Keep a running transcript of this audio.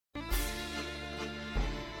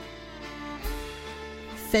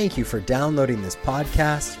Thank you for downloading this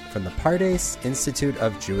podcast from the Pardes Institute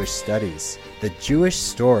of Jewish Studies. The Jewish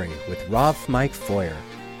Story with Rav Mike Feuer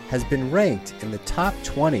has been ranked in the top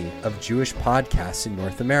 20 of Jewish podcasts in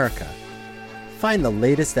North America. Find the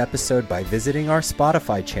latest episode by visiting our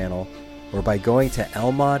Spotify channel or by going to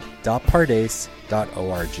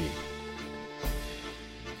elmad.pardes.org.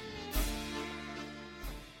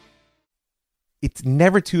 It's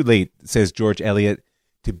never too late, says George Eliot,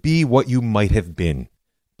 to be what you might have been.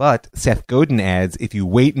 But Seth Godin adds, if you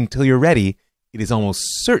wait until you're ready, it is almost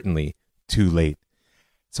certainly too late.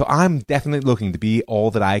 So I'm definitely looking to be all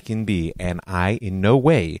that I can be, and I in no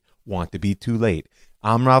way want to be too late.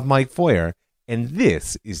 I'm Rav Mike Feuer, and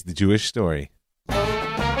this is The Jewish Story.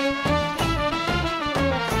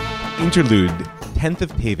 Interlude, 10th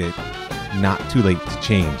of Tevet, not too late to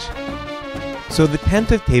change. So the 10th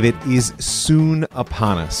of Tevet is soon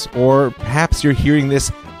upon us, or perhaps you're hearing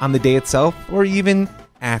this on the day itself, or even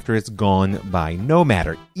after it's gone by. No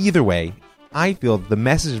matter. Either way, I feel the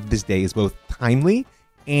message of this day is both timely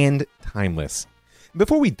and timeless.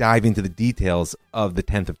 Before we dive into the details of the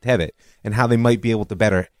 10th of Tevet and how they might be able to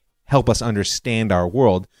better help us understand our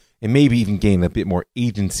world and maybe even gain a bit more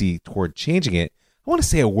agency toward changing it, I want to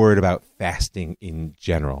say a word about fasting in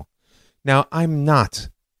general. Now, I'm not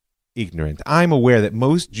ignorant. I'm aware that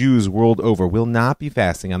most Jews world over will not be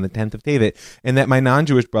fasting on the 10th of Tevet, and that my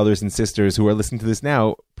non-Jewish brothers and sisters who are listening to this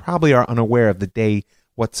now probably are unaware of the day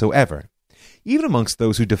whatsoever. Even amongst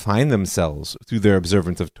those who define themselves through their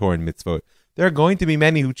observance of Torah and mitzvot, there are going to be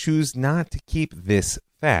many who choose not to keep this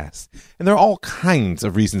fast. And there are all kinds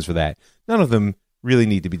of reasons for that. None of them really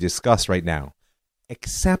need to be discussed right now,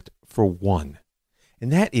 except for one.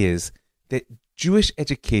 And that is that Jewish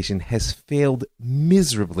education has failed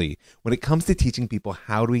miserably when it comes to teaching people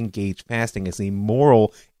how to engage fasting as a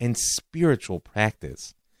moral and spiritual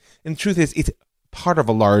practice. And the truth is, it's part of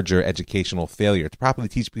a larger educational failure to properly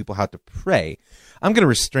teach people how to pray. I'm going to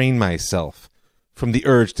restrain myself from the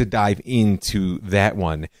urge to dive into that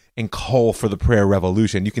one and call for the prayer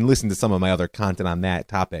revolution. You can listen to some of my other content on that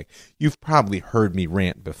topic. You've probably heard me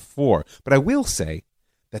rant before, but I will say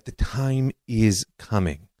that the time is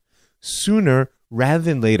coming. Sooner rather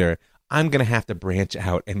than later, I'm going to have to branch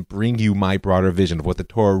out and bring you my broader vision of what the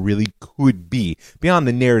Torah really could be, beyond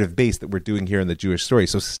the narrative base that we're doing here in the Jewish Story.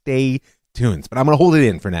 So stay tuned. But I'm going to hold it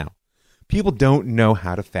in for now. People don't know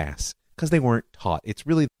how to fast because they weren't taught. It's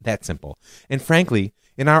really that simple. And frankly,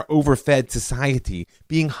 in our overfed society,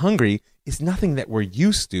 being hungry is nothing that we're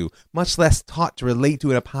used to, much less taught to relate to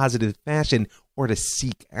in a positive fashion or to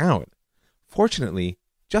seek out. Fortunately,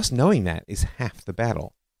 just knowing that is half the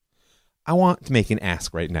battle. I want to make an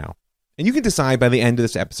ask right now. And you can decide by the end of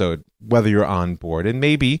this episode whether you're on board. And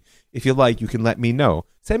maybe, if you like, you can let me know.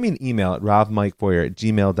 Send me an email at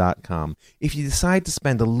ravmikefeuer@gmail.com if you decide to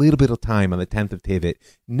spend a little bit of time on the 10th of Tevet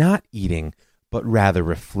not eating, but rather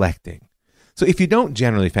reflecting. So if you don't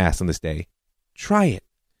generally fast on this day, try it.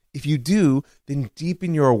 If you do, then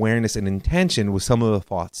deepen your awareness and intention with some of the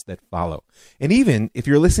thoughts that follow. And even if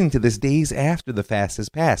you're listening to this days after the fast has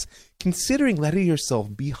passed, considering letting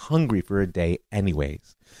yourself be hungry for a day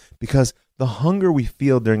anyways. Because the hunger we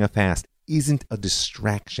feel during a fast isn't a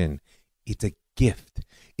distraction. It's a gift.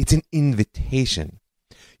 It's an invitation.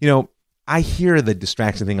 You know, I hear the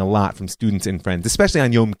distraction thing a lot from students and friends, especially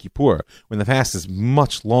on Yom Kippur, when the fast is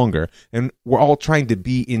much longer, and we're all trying to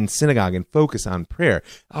be in synagogue and focus on prayer.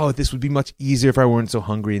 Oh, this would be much easier if I weren't so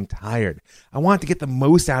hungry and tired. I want to get the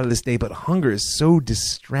most out of this day, but hunger is so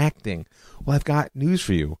distracting. Well, I've got news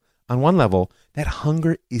for you. On one level, that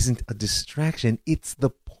hunger isn't a distraction, it's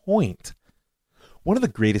the point. One of the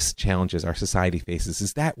greatest challenges our society faces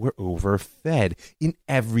is that we're overfed in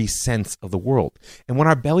every sense of the world. And when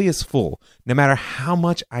our belly is full, no matter how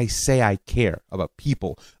much I say I care about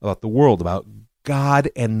people, about the world, about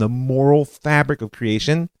God and the moral fabric of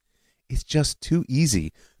creation, it's just too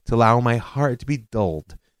easy to allow my heart to be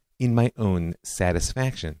dulled in my own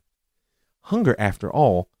satisfaction. Hunger, after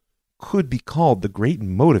all, could be called the great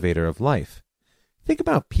motivator of life. Think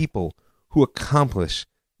about people who accomplish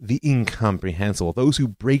the incomprehensible, those who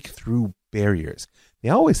break through barriers. They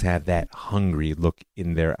always have that hungry look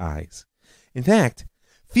in their eyes. In fact,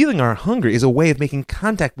 feeling our hunger is a way of making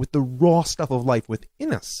contact with the raw stuff of life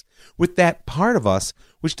within us, with that part of us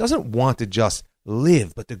which doesn't want to just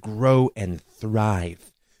live, but to grow and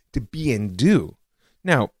thrive, to be and do.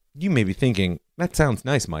 Now, you may be thinking, that sounds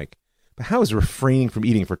nice, Mike, but how is refraining from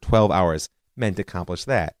eating for 12 hours meant to accomplish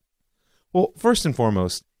that? Well, first and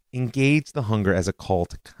foremost, engage the hunger as a call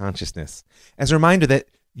to consciousness, as a reminder that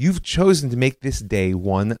you've chosen to make this day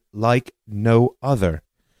one like no other.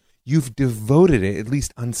 you've devoted it, at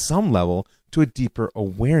least on some level, to a deeper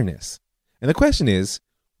awareness. And the question is,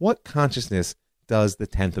 what consciousness does the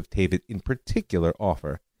 10th of Tevet in particular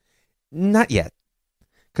offer? Not yet.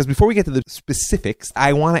 Because before we get to the specifics,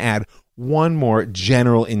 I want to add one more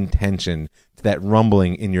general intention to that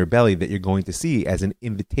rumbling in your belly that you're going to see as an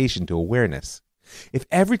invitation to awareness. If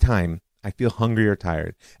every time I feel hungry or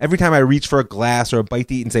tired, every time I reach for a glass or a bite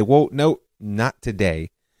to eat and say, whoa, no, not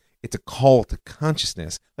today, it's a call to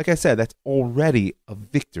consciousness. Like I said, that's already a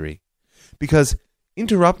victory. Because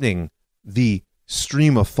interrupting the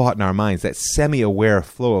stream of thought in our minds, that semi-aware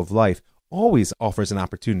flow of life, always offers an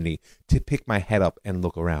opportunity to pick my head up and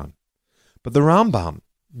look around. But the Rambam,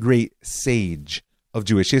 great sage of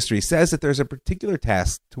Jewish history, says that there's a particular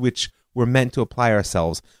task to which we're meant to apply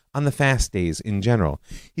ourselves on the fast days in general.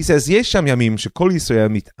 He says, Yesh sham yamim shekol Yisrael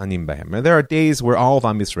mit'anim behem. There are days where all of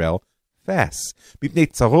Am Yisrael fasts.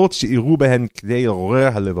 Because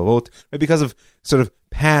of sort of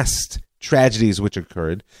past tragedies which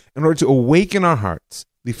occurred, in order to awaken our hearts,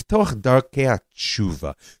 liftoch darkei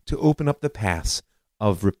tshuva, to open up the paths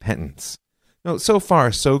of repentance. Now, so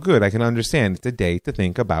far, so good. I can understand it's a day to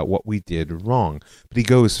think about what we did wrong. But he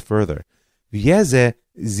goes further. V'yezeh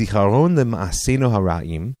zicharon lema'aseinu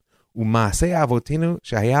hara'im, u'ma'asei avotenu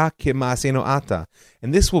shehaya ke'ma'aseinu ata.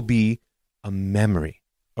 And this will be a memory,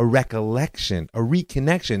 a recollection, a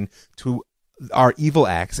reconnection to our evil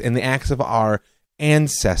acts and the acts of our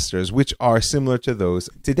ancestors, which are similar to those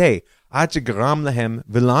today. Ad shegaram lahem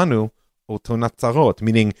v'lanu oto natzarot,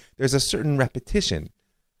 meaning there's a certain repetition.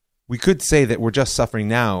 We could say that we're just suffering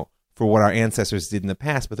now for what our ancestors did in the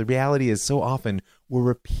past, but the reality is so often we're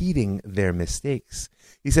repeating their mistakes.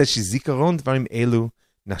 He says, Shizikaron dvarim elu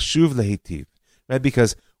nashuv lehitiv, right?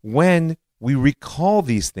 Because when we recall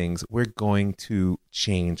these things, we're going to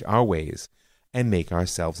change our ways and make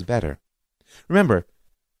ourselves better. Remember,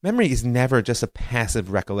 memory is never just a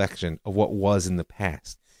passive recollection of what was in the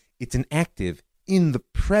past. It's an active, in the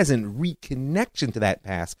present reconnection to that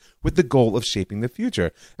past with the goal of shaping the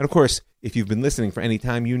future. And of course, if you've been listening for any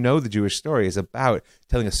time, you know the Jewish story is about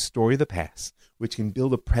telling a story of the past, which can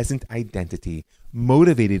build a present identity,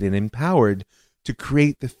 motivated and empowered to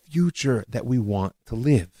create the future that we want to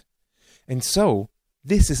live. And so,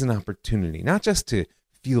 this is an opportunity, not just to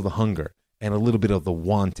feel the hunger and a little bit of the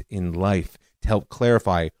want in life to help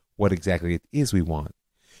clarify what exactly it is we want.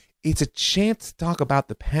 It's a chance to talk about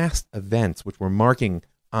the past events which we're marking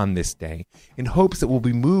on this day in hopes that we'll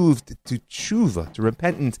be moved to tshuva, to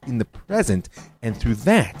repentance in the present, and through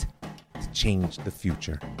that, to change the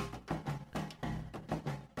future.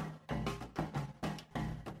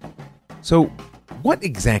 So, what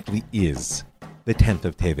exactly is the 10th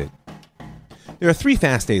of Tevet? There are 3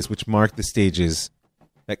 fast days which mark the stages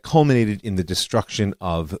that culminated in the destruction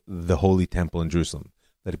of the Holy Temple in Jerusalem.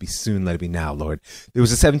 Let it be soon, let it be now, Lord. There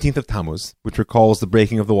was the 17th of Tammuz, which recalls the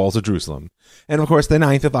breaking of the walls of Jerusalem. And of course, the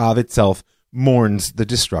 9th of Av itself mourns the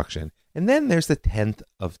destruction. And then there's the 10th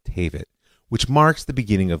of Tevet, which marks the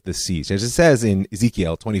beginning of the siege. As it says in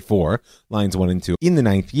Ezekiel 24, lines 1 and 2, in the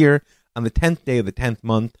 9th year, on the 10th day of the 10th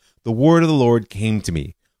month, the word of the Lord came to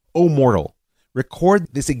me. O mortal,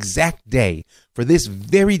 record this exact day, for this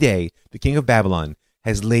very day the king of Babylon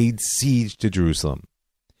has laid siege to Jerusalem.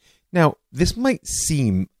 Now, this might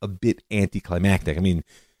seem a bit anticlimactic. I mean,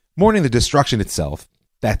 mourning the destruction itself,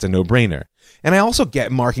 that's a no-brainer. And I also get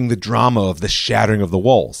marking the drama of the shattering of the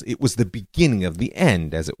walls. It was the beginning of the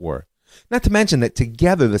end, as it were. Not to mention that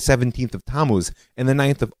together the 17th of Tammuz and the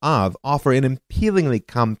 9th of Av offer an appealingly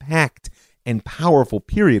compact and powerful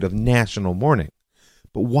period of national mourning.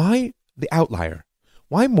 But why the outlier?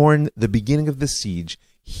 Why mourn the beginning of the siege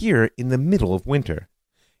here in the middle of winter?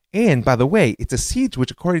 And, by the way, it's a siege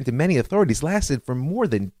which, according to many authorities, lasted for more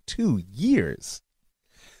than 2 years.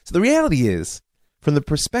 So the reality is, from the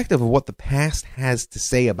perspective of what the past has to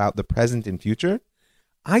say about the present and future,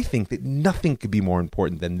 I think that nothing could be more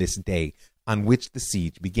important than this day on which the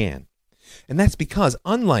siege began. And that's because,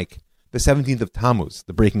 unlike the 17th of Tammuz,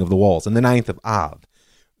 the breaking of the walls, and the 9th of Av,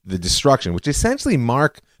 the destruction, which essentially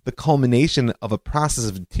mark the culmination of a process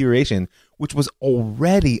of deterioration which was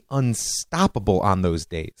already unstoppable on those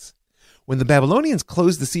days. When the Babylonians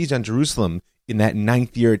closed the siege on Jerusalem in that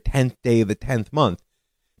 9th year, 10th day of the 10th month,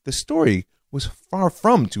 the story was far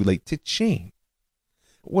from too late to change.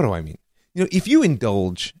 What do I mean? If you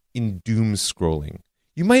indulge in doom scrolling,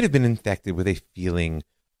 you might have been infected with a feeling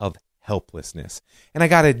of helplessness. And I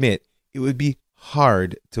gotta admit, it would be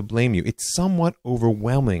hard to blame you. It's somewhat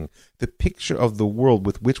overwhelming, the picture of the world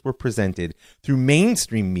with which we're presented through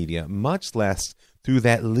mainstream media, much less through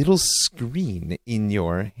that little screen in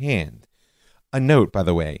your hand. A note, by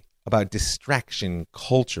the way, about distraction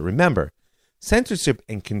culture. Remember, censorship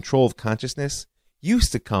and control of consciousness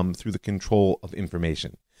used to come through the control of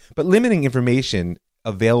information. But limiting information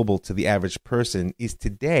available to the average person is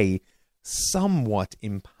today somewhat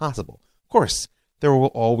impossible. Of course, there will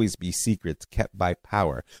always be secrets kept by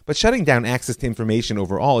power, but shutting down access to information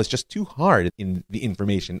overall is just too hard in the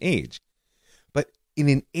information age. But in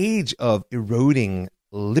an age of eroding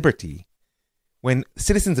liberty, when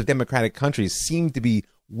citizens of democratic countries seem to be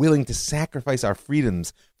willing to sacrifice our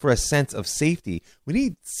freedoms for a sense of safety, we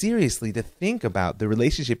need seriously to think about the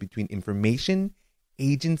relationship between information,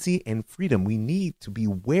 agency, and freedom. We need to be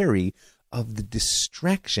wary of the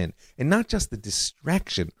distraction, and not just the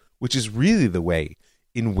distraction, which is really the way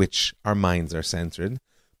in which our minds are censored,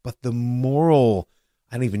 but the moral,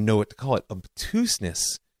 I don't even know what to call it,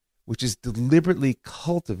 obtuseness, which is deliberately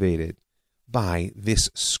cultivated by this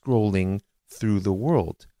scrolling through the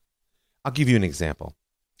world. I'll give you an example,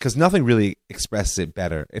 because nothing really expresses it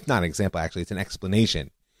better. If not an example, actually, it's an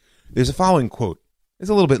explanation. There's a following quote. It's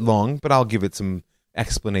a little bit long, but I'll give it some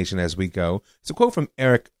explanation as we go. It's a quote from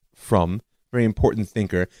Erich Fromm, very important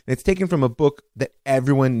thinker, and it's taken from a book that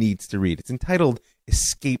everyone needs to read. It's entitled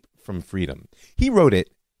Escape from Freedom. He wrote it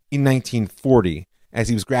in 1940 as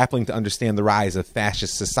he was grappling to understand the rise of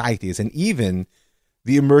fascist societies and even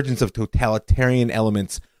the emergence of totalitarian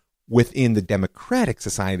elements within the democratic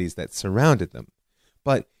societies that surrounded them.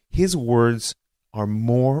 But his words are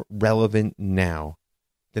more relevant now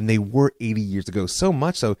than they were 80 years ago, so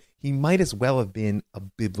much so he might as well have been a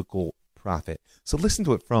biblical prophet. So listen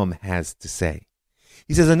to what Fromm has to say.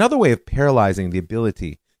 He says, another way of paralyzing the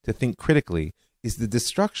ability to think critically is the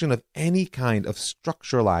destruction of any kind of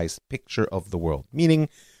structuralized picture of the world, meaning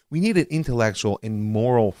we need an intellectual and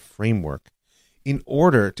moral framework in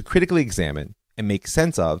order to critically examine and make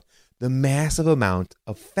sense of the massive amount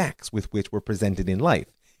of facts with which we're presented in life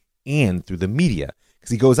and through the media.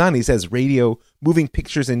 Because he goes on, he says, radio, moving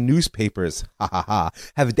pictures, and newspapers, have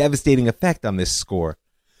a devastating effect on this score.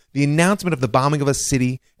 The announcement of the bombing of a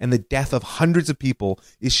city and the death of hundreds of people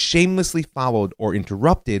is shamelessly followed or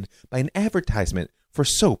interrupted by an advertisement for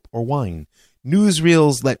soap or wine.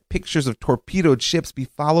 Newsreels let pictures of torpedoed ships be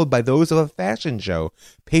followed by those of a fashion show.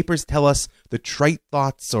 Papers tell us the trite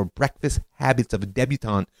thoughts or breakfast habits of a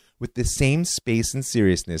debutante with the same space and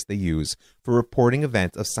seriousness they use for reporting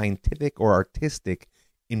events of scientific or artistic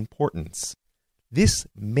importance. This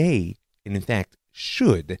may, and in fact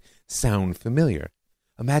should, sound familiar.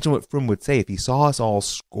 Imagine what Fromm would say if he saw us all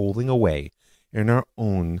scrolling away in our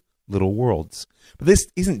own little worlds. But this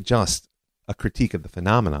isn't just a critique of the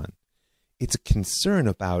phenomenon. It's a concern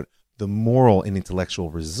about the moral and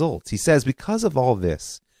intellectual results. He says, because of all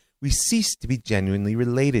this, we cease to be genuinely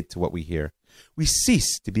related to what we hear. We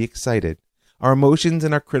cease to be excited. Our emotions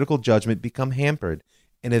and our critical judgment become hampered,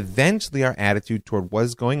 and eventually our attitude toward what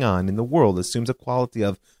is going on in the world assumes a quality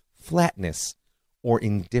of flatness or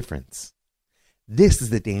indifference. This is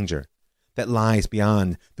the danger that lies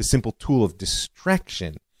beyond the simple tool of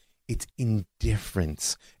distraction. It's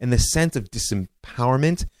indifference and the sense of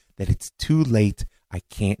disempowerment that it's too late, I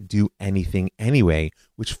can't do anything anyway,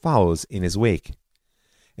 which follows in his wake.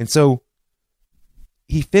 And so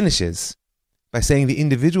he finishes by saying the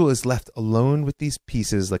individual is left alone with these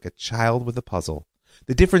pieces like a child with a puzzle.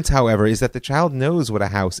 The difference, however, is that the child knows what a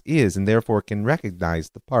house is and therefore can recognize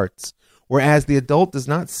the parts, whereas the adult does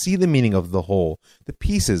not see the meaning of the whole, the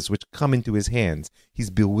pieces which come into his hands. He's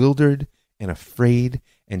bewildered and afraid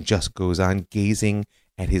and just goes on gazing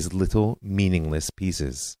at his little meaningless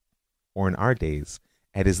pieces, or in our days,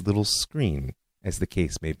 at his little screen, as the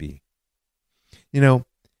case may be. You know,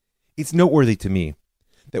 it's noteworthy to me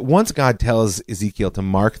that once God tells Ezekiel to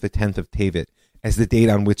mark the 10th of Tevet as the date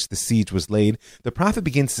on which the siege was laid, the prophet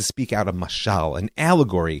begins to speak out a mashal, an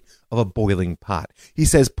allegory of a boiling pot. He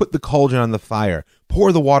says, put the cauldron on the fire,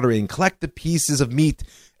 pour the water in, collect the pieces of meat,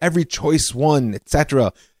 every choice one,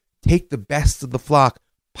 etc. Take the best of the flock,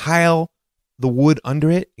 pile the wood under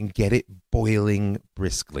it, and get it boiling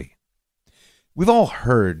briskly. We've all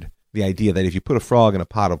heard the idea that if you put a frog in a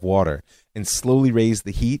pot of water and slowly raise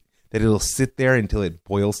the heat, that it'll sit there until it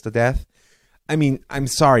boils to death. I mean, I'm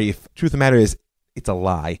sorry, if truth of the matter is, it's a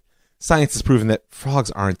lie. Science has proven that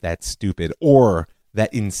frogs aren't that stupid or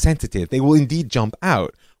that insensitive. They will indeed jump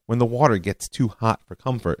out when the water gets too hot for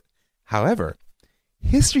comfort. However,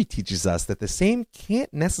 history teaches us that the same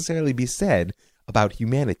can't necessarily be said about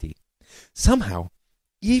humanity. Somehow,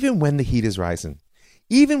 even when the heat is rising,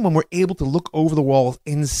 even when we're able to look over the walls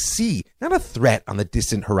and see, not a threat on the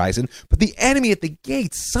distant horizon, but the enemy at the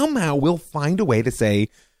gates, somehow we'll find a way to say,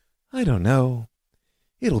 I don't know,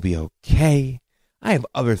 it'll be okay, I have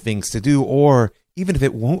other things to do, or Even if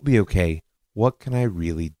it won't be okay, what can I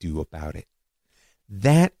really do about it?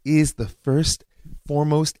 That is the first,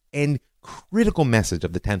 foremost, and critical message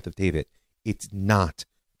of the 10th of Tevet. It's not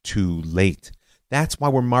too late. That's why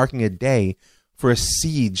we're marking a day for a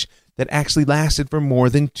siege that actually lasted for more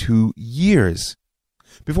than 2 years.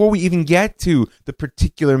 Before we even get to the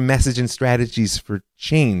particular message and strategies for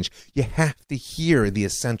change, you have to hear the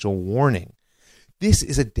essential warning. This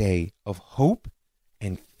is a day of hope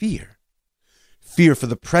and fear. Fear for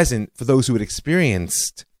the present, for those who had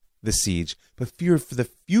experienced the siege, but fear for the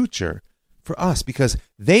future for us, because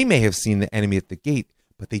they may have seen the enemy at the gate,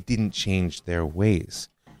 but they didn't change their ways.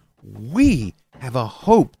 We have a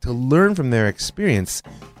hope to learn from their experience,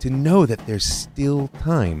 to know that there's still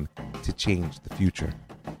time to change the future.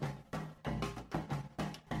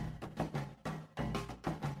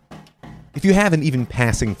 If you have an even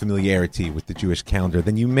passing familiarity with the Jewish calendar,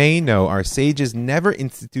 then you may know our sages never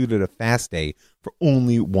instituted a fast day for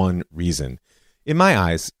only one reason. In my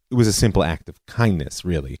eyes, it was a simple act of kindness,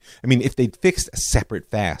 really. I mean, if they'd fixed a separate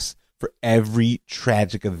fast for every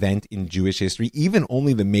tragic event in Jewish history, even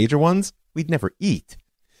only the major ones, we'd never eat.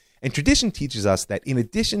 And tradition teaches us that in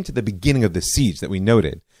addition to the beginning of the siege that we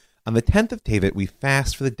noted, on the 10th of Tevet, we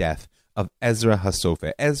fast for the death of Ezra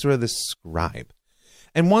HaSopher, Ezra the scribe.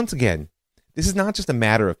 And once again, this is not just a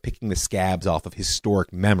matter of picking the scabs off of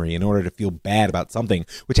historic memory in order to feel bad about something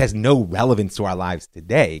which has no relevance to our lives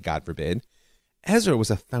today, God forbid. Ezra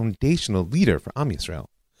was a foundational leader for Am Yisrael.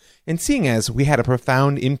 And seeing as we had a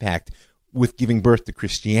profound impact with giving birth to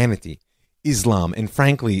Christianity, Islam, and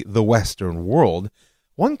frankly, the Western world,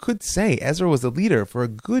 one could say Ezra was a leader for a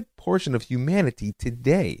good portion of humanity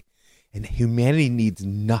today. And humanity needs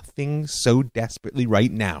nothing so desperately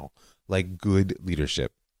right now like good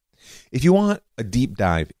leadership. If you want a deep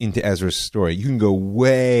dive into Ezra's story, you can go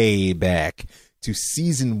way back to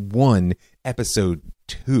season 1, episode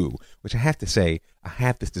 2, which I have to say, I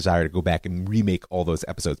have this desire to go back and remake all those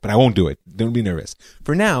episodes, but I won't do it. Don't be nervous.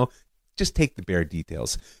 For now, just take the bare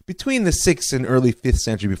details. Between the 6th and early 5th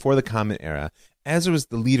century before the Common Era, Ezra was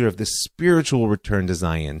the leader of the spiritual return to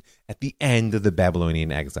Zion at the end of the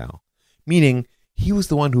Babylonian exile, meaning he was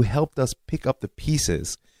the one who helped us pick up the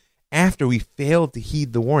pieces after we failed to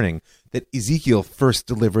heed the warning that Ezekiel first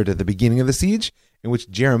delivered at the beginning of the siege, in which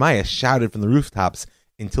Jeremiah shouted from the rooftops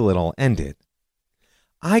until it all ended.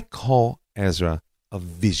 I call Ezra a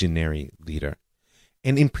visionary leader,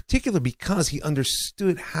 and in particular because he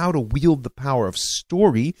understood how to wield the power of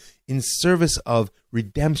story in service of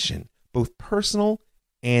redemption, both personal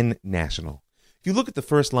and national. If you look at the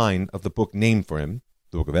first line of the book named for him,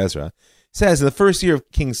 the book of Ezra, it says, in the first year of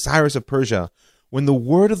King Cyrus of Persia, when the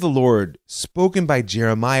word of the Lord spoken by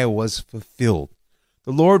Jeremiah was fulfilled,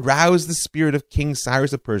 the Lord roused the spirit of King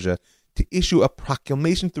Cyrus of Persia to issue a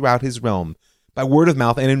proclamation throughout his realm by word of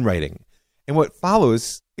mouth and in writing. And what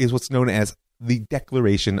follows is what's known as the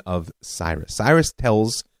Declaration of Cyrus. Cyrus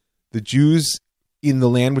tells the Jews in the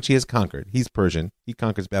land which he has conquered. He's Persian. He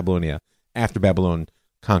conquers Babylonia after Babylon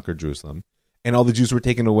conquered Jerusalem. And all the Jews were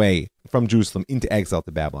taken away from Jerusalem into exile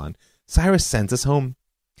to Babylon. Cyrus sends us home.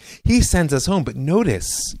 He sends us home, but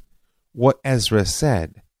notice what Ezra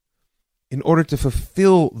said. In order to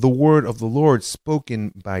fulfill the word of the Lord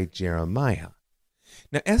spoken by Jeremiah.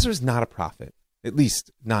 Now, Ezra is not a prophet, at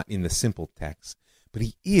least not in the simple text, but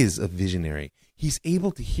he is a visionary. He's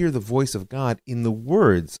able to hear the voice of God in the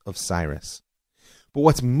words of Cyrus. But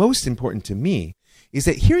what's most important to me is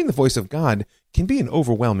that hearing the voice of God can be an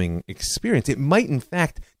overwhelming experience. It might, in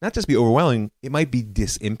fact, not just be overwhelming, it might be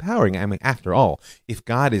disempowering. I mean, after all, if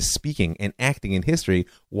God is speaking and acting in history,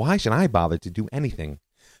 why should I bother to do anything?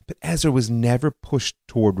 But Ezra was never pushed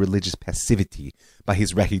toward religious passivity by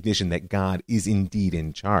his recognition that God is indeed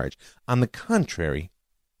in charge. On the contrary,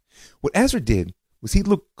 what Ezra did was he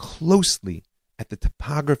looked closely at the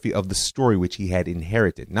topography of the story which he had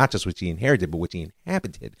inherited, not just which he inherited, but which he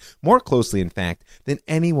inhabited, more closely, in fact, than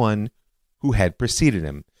anyone who had preceded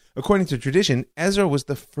him. According to tradition, Ezra was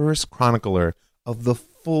the first chronicler of the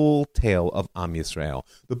full tale of Am Yisrael,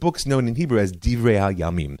 the books known in Hebrew as Divrei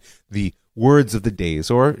HaYamim, the words of the days,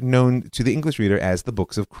 or known to the English reader as the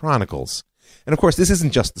books of Chronicles. And of course, this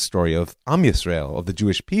isn't just the story of Am Yisrael, of the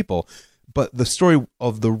Jewish people, but the story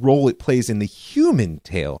of the role it plays in the human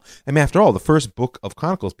tale. I mean, after all, the first book of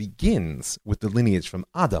Chronicles begins with the lineage from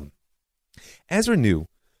Adam. Ezra knew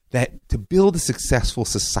that to build a successful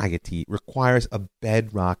society requires a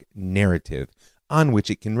bedrock narrative on which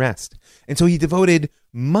it can rest. And so he devoted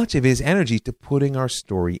much of his energy to putting our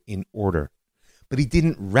story in order. But he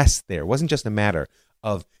didn't rest there. It wasn't just a matter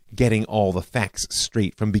of getting all the facts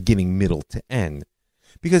straight from beginning, middle to end.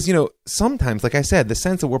 Because, sometimes, like I said, the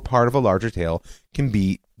sense that we're part of a larger tale can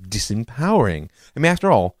be disempowering. I mean,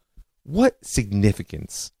 after all, what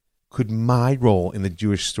significance could my role in the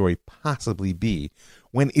Jewish story possibly be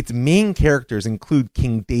when its main characters include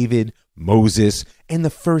King David, Moses, and the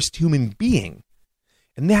first human being?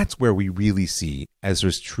 And that's where we really see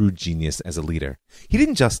Ezra's true genius as a leader. He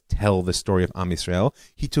didn't just tell the story of Am Yisrael,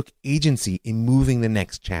 he took agency in moving the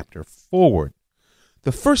next chapter forward.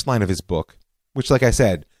 The first line of his book, which, like I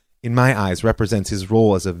said, in my eyes represents his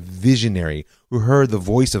role as a visionary who heard the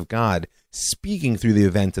voice of God speaking through the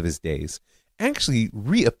events of his days, actually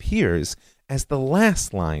reappears as the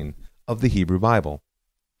last line of the Hebrew Bible.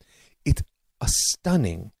 It's a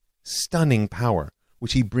stunning, stunning power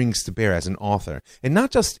which he brings to bear as an author, and not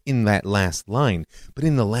just in that last line, but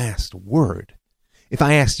in the last word. If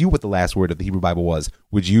I asked you what the last word of the Hebrew Bible was,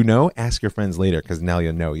 would you know? Ask your friends later, because now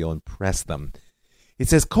you'll know. You'll impress them. It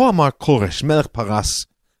says, Ko amar Koresh, melech Paras,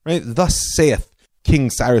 right? Thus saith King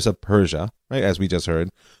Cyrus of Persia, right, as we just heard,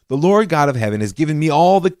 the Lord God of heaven has given me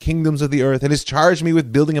all the kingdoms of the earth and has charged me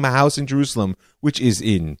with building him a house in Jerusalem, which is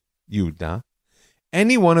in Judah.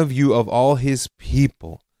 Any one of you of all his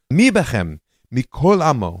people, mi bechem, mikol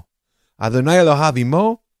amo, Adonai Elohav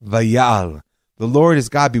imo, vayal. The Lord his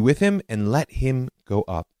God be with him, and let him go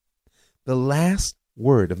up. The last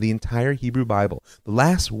word of the entire Hebrew Bible, the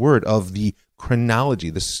last word of the chronology,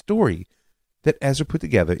 the story that Ezra put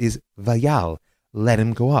together is vayal, let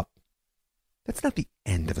him go up. That's not the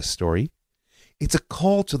end of a story. It's a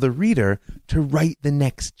call to the reader to write the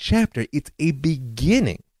next chapter. It's a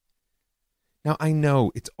beginning. Now, I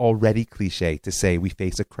know it's already cliche to say we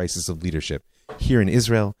face a crisis of leadership here in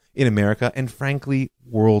Israel, in America, and frankly,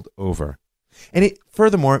 world over. And it,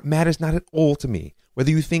 furthermore, matters not at all to me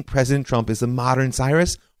whether you think President Trump is a modern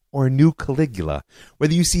Cyrus or a new Caligula,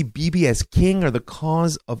 whether you see Bibi as king or the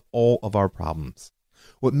cause of all of our problems.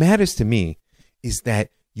 What matters to me is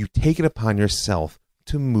that you take it upon yourself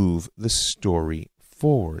to move the story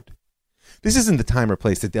forward. This isn't the time or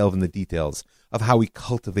place to delve in the details of how we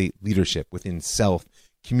cultivate leadership within self,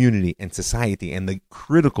 community, and society, and the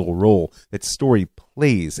critical role that story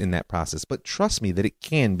plays in that process. But trust me that it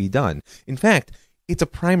can be done. In fact, it's a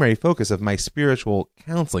primary focus of my spiritual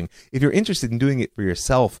counseling. If you're interested in doing it for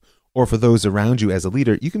yourself or for those around you as a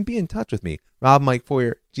leader, you can be in touch with me.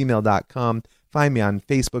 RobMikeFoyer@gmail.com. Find me on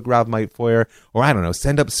Facebook, Rob Mike Foyer, or I don't know,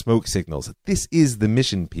 send up smoke signals. This is the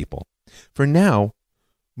mission, people. For now,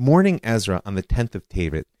 mourning Ezra on the 10th of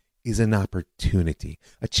Tevet is an opportunity,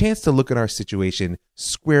 a chance to look at our situation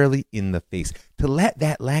squarely in the face, to let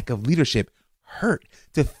that lack of leadership hurt,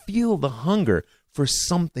 to feel the hunger for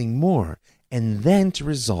something more, and then to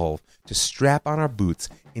resolve to strap on our boots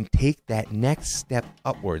and take that next step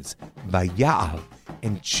upwards, vayal,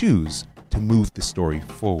 and choose to move the story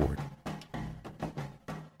forward.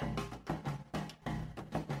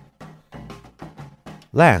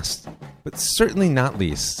 Last, but certainly not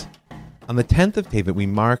least, on the 10th of Tevet, we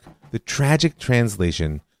mark the tragic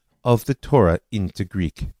translation of the Torah into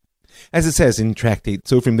Greek. As it says in Tractate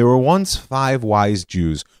Sofrim, there were once 5 wise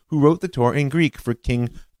Jews who wrote the Torah in Greek for King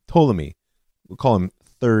Ptolemy. We'll call him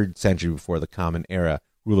 3rd century before the Common Era,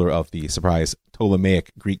 ruler of the, surprise,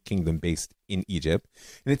 Ptolemaic Greek kingdom based in Egypt.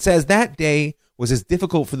 And it says that day was as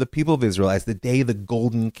difficult for the people of Israel as the day the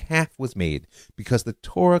golden calf was made, because the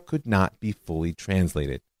Torah could not be fully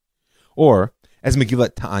translated. Or, as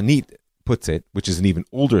Megillat Ta'anit puts it, which is an even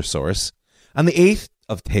older source, on the 8th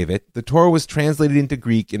of Tevet, the Torah was translated into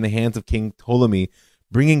Greek in the hands of King Ptolemy,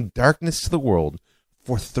 bringing darkness to the world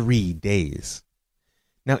for 3 days.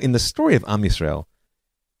 Now, in the story of Am Yisrael,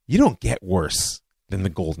 you don't get worse than the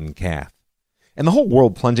golden calf. And the whole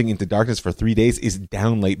world plunging into darkness for 3 days is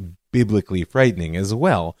downright biblically frightening as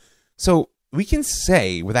well. So we can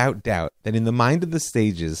say without doubt that in the mind of the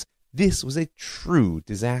sages, this was a true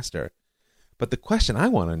disaster. But the question I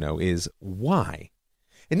want to know is why?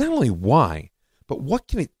 And not only why, but what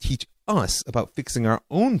can it teach us about fixing our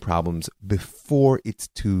own problems before it's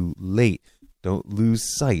too late? Don't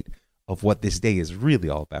lose sight of what this day is really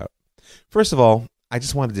all about. First of all, I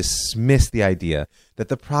just want to dismiss the idea that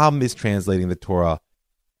the problem is translating the Torah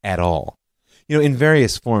at all. In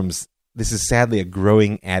various forms, this is sadly a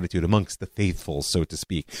growing attitude amongst the faithful, so to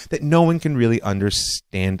speak, that no one can really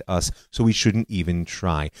understand us, so we shouldn't even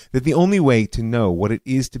try. That the only way to know what it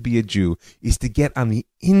is to be a Jew is to get on the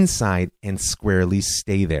inside and squarely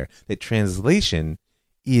stay there. That translation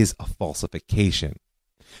is a falsification.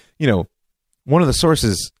 One of the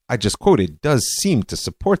sources I just quoted does seem to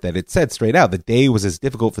support that. It said straight out, the day was as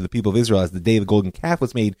difficult for the people of Israel as the day the golden calf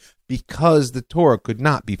was made because the Torah could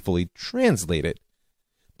not be fully translated.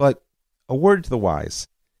 But a word to the wise,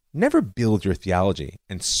 Never build your theology,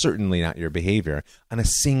 and certainly not your behavior, on a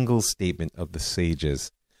single statement of the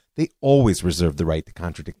sages. They always reserve the right to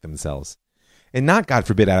contradict themselves. And not, God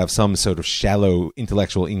forbid, out of some sort of shallow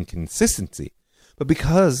intellectual inconsistency, but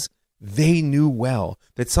because they knew well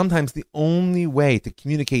that sometimes the only way to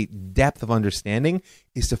communicate depth of understanding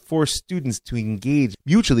is to force students to engage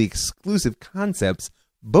mutually exclusive concepts,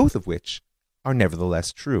 both of which are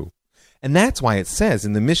nevertheless true. And that's why it says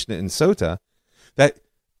in the Mishnah in Sota that,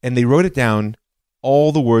 and they wrote it down,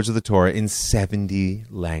 all the words of the Torah in 70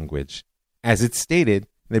 language. As it's stated,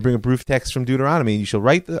 they bring a proof text from Deuteronomy, and you shall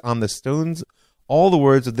write on the stones all the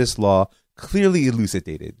words of this law, clearly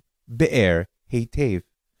elucidated. Be'er heitev.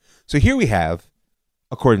 So here we have,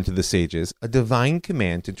 according to the sages, a divine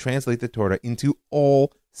command to translate the Torah into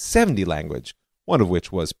all 70 language, one of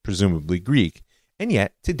which was presumably Greek. And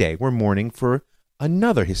yet, today, we're mourning for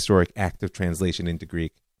another historic act of translation into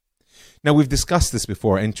Greek. Now, we've discussed this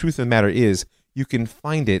before, and truth of the matter is, you can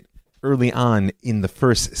find it early on in the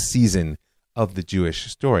first season of the Jewish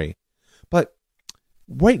story. But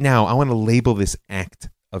right now, I want to label this act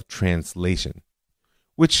of translation,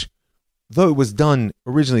 which, though it was done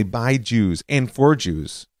originally by Jews and for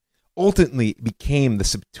Jews, ultimately became the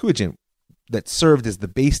Septuagint that served as the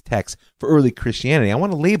base text for early Christianity. I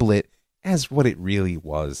want to label it as what it really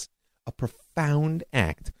was, a profound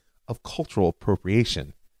act of cultural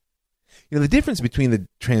appropriation. You know, the difference between the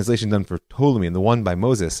translation done for Ptolemy and the one by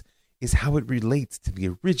Moses is how it relates to the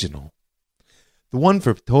original. The one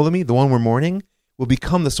for Ptolemy, the one we're mourning, will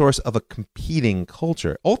become the source of a competing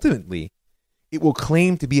culture. Ultimately, it will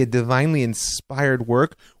claim to be a divinely inspired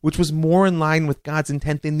work which was more in line with God's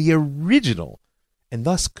intent than the original, and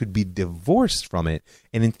thus could be divorced from it,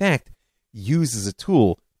 and in fact, used as a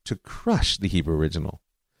tool to crush the Hebrew original.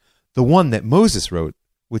 The one that Moses wrote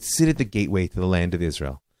would sit at the gateway to the land of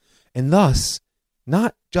Israel, and thus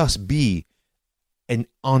not just be an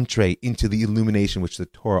entree into the illumination which the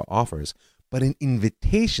Torah offers, but an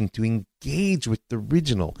invitation to engage with the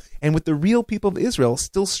original and with the real people of Israel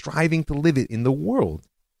still striving to live it in the world.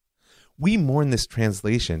 We mourn this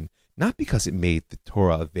translation not because it made the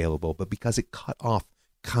Torah available, but because it cut off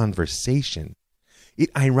conversation. It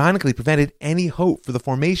ironically prevented any hope for the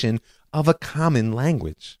formation of a common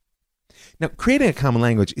language. Now, creating a common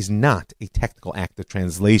language is not a technical act of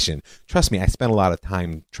translation. Trust me, I spent a lot of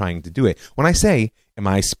time trying to do it. When I say, am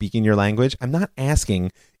I speaking your language? I'm not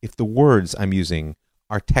asking if the words I'm using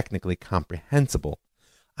are technically comprehensible.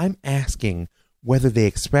 I'm asking whether they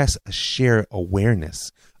express a shared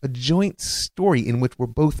awareness, a joint story in which we're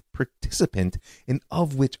both participant and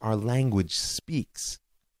of which our language speaks.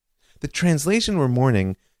 The translation we're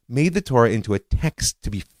mourning made the Torah into a text to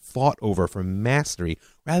be fought over for mastery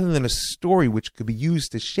rather than a story which could be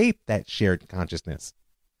used to shape that shared consciousness.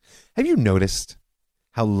 Have you noticed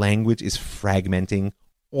how language is fragmenting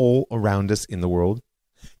all around us in the world?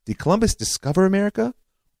 Did Columbus discover America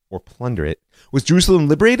or plunder it? Was Jerusalem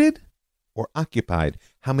liberated or occupied?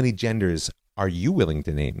 How many genders are you willing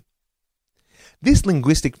to name? This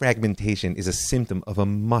linguistic fragmentation is a symptom of a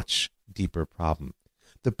much deeper problem,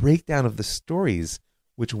 the breakdown of the stories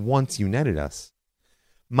which once united us.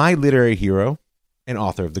 My literary hero, and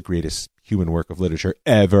author of the greatest human work of literature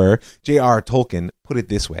ever, J.R. Tolkien, put it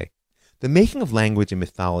this way: the making of language and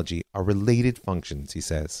mythology are related functions, he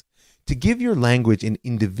says. To give your language an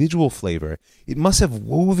individual flavor, it must have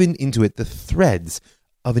woven into it the threads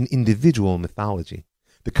of an individual mythology.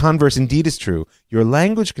 The converse indeed is true. Your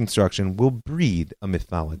language construction will breed a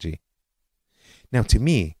mythology. Now, to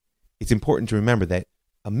me, it's important to remember that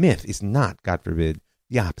a myth is not, God forbid,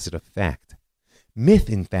 the opposite of fact. Myth,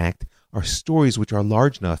 in fact, are stories which are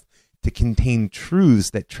large enough to contain truths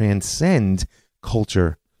that transcend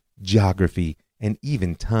culture, geography, and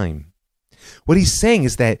even time. What he's saying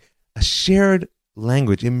is that a shared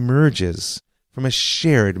language emerges from a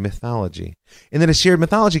shared mythology, and that a shared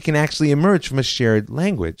mythology can actually emerge from a shared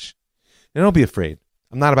language. Now, don't be afraid.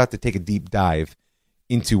 I'm not about to take a deep dive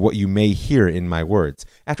into what you may hear in my words.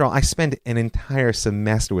 After all, I spent an entire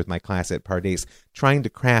semester with my class at Pardes trying to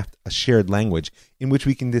craft a shared language in which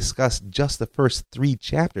we can discuss just the first 3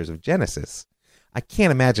 chapters of Genesis. I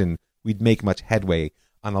can't imagine we'd make much headway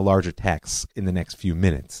on a larger text in the next few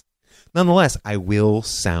minutes. Nonetheless, I will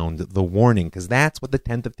sound the warning, because that's what the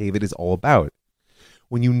 10th of Tevet is all about.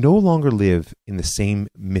 When you no longer live in the same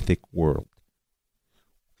mythic world,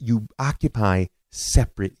 you occupy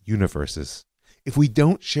separate universes. If we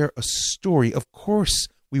don't share a story, of course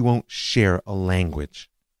we won't share a language.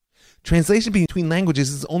 Translation between languages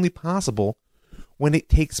is only possible when it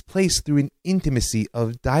takes place through an intimacy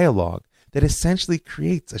of dialogue that essentially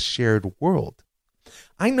creates a shared world.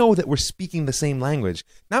 I know that we're speaking the same language,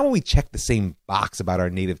 not when we check the same box about our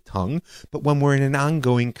native tongue, but when we're in an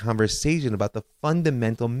ongoing conversation about the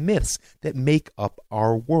fundamental myths that make up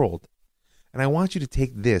our world. And I want you to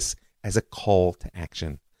take this as a call to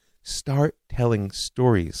action. Start telling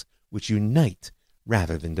stories which unite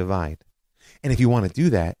rather than divide. And if you want to do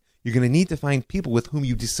that, you're going to need to find people with whom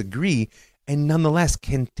you disagree and nonetheless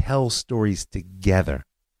can tell stories together.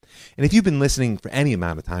 And if you've been listening for any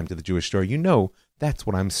amount of time to the Jewish Story, you know that's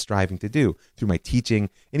what I'm striving to do through my teaching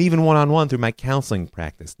and even one-on-one through my counseling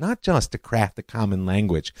practice. Not just to craft a common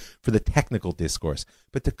language for the technical discourse,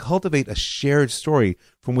 but to cultivate a shared story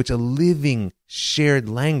from which a living shared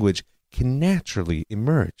language can naturally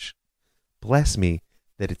emerge. Bless me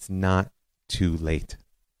that it's not too late.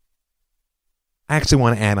 I actually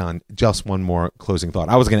want to add on just one more closing thought.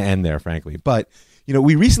 I was going to end there, frankly. But,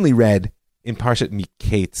 we recently read in Parshat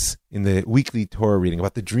Miketz, in the weekly Torah reading,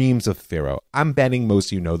 about the dreams of Pharaoh. I'm betting most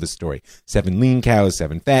of you know the story. 7 lean cows,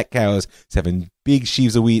 7 fat cows, 7 big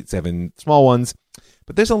sheaves of wheat, 7 small ones.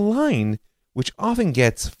 But there's a line which often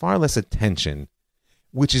gets far less attention,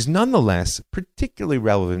 which is nonetheless particularly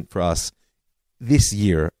relevant for us this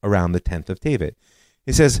year around the 10th of Tevet.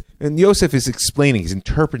 It says, and Yosef is explaining, he's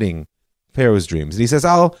interpreting Pharaoh's dreams. And he says,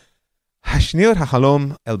 Al hashnir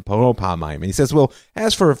hachalom el paro pa'amayim. And he says, well,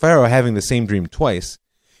 as for Pharaoh having the same dream twice,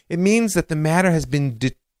 it means that the matter has been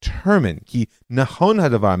determined. Ki nachon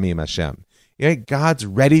hadavar mi'im Hashem. God's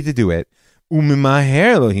ready to do it.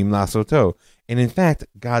 Umimaher Elohim lasoto. And in fact,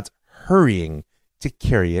 God's hurrying to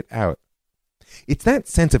carry it out. It's that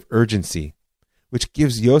sense of urgency which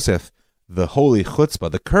gives Yosef the holy chutzpah,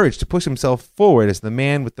 the courage to push himself forward as the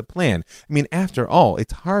man with the plan. I mean, after all,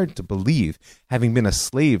 it's hard to believe, having been a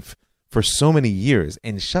slave for so many years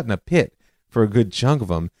and shut in a pit for a good chunk of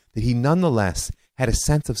them, that he nonetheless had a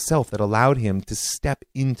sense of self that allowed him to step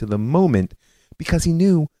into the moment because he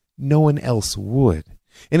knew no one else would.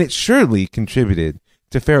 And it surely contributed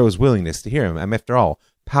to Pharaoh's willingness to hear him. After all,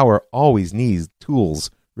 power always needs tools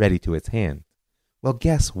ready to its hand. Well,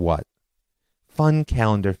 guess what? Fun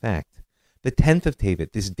calendar fact. The 10th of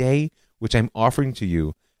Tevet, this day which I'm offering to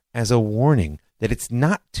you as a warning that it's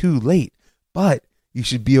not too late, but you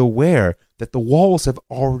should be aware that the walls have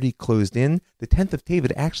already closed in. The 10th of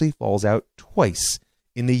Tevet actually falls out twice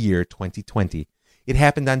in the year 2020. It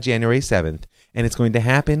happened on January 7th, and it's going to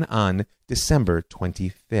happen on December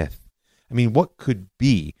 25th. I mean, what could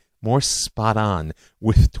be more spot on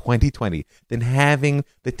with 2020 than having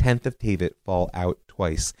the 10th of Tevet fall out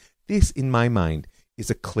twice? This, in my mind, is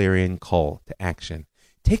a clarion call to action.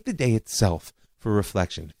 Take the day itself for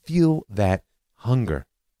reflection. Feel that hunger.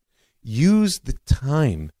 Use the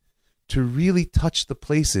time to really touch the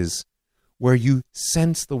places where you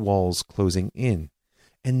sense the walls closing in.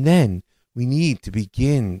 And then we need to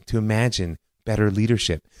begin to imagine better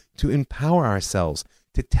leadership, to empower ourselves,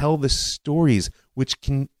 to tell the stories which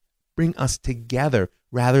can bring us together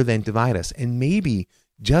rather than divide us. And maybe,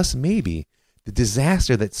 just maybe, the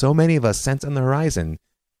disaster that so many of us sense on the horizon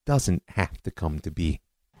doesn't have to come to be.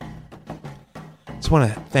 Just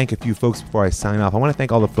want to thank a few folks before I sign off. I want to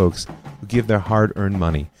thank all the folks who give their hard-earned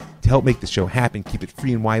money to help make the show happen, keep it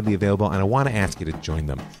free and widely available, and I want to ask you to join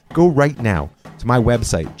them. Go right now to my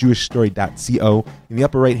website, jewishstory.co. In the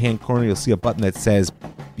upper right-hand corner, you'll see a button that says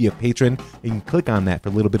Be a Patron. You can click on that for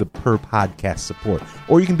a little bit of per-podcast support.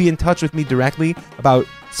 Or you can be in touch with me directly about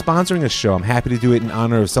sponsoring a show. I'm happy to do it in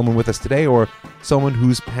honor of someone with us today or someone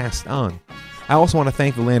who's passed on. I also want to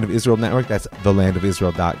thank the Land of Israel Network, that's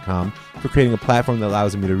thelandofisrael.com, for creating a platform that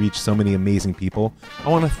allows me to reach so many amazing people. I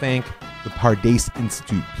want to thank the Pardes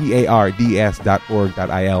Institute, pards.org.il,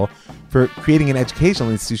 for creating an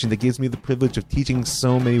educational institution that gives me the privilege of teaching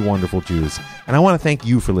so many wonderful Jews. And I want to thank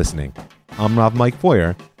you for listening. I'm Rav Mike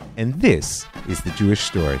Foyer, and this is The Jewish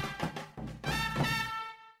Story.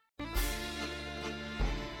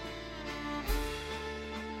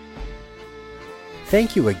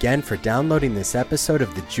 Thank you again for downloading this episode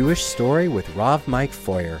of The Jewish Story with Rav Mike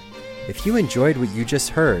Foyer. If you enjoyed what you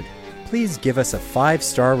just heard, please give us a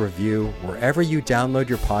 5-star review wherever you download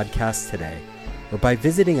your podcast today, or by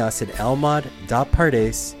visiting us at elmad.pardes.org.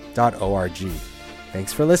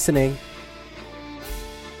 Thanks for listening.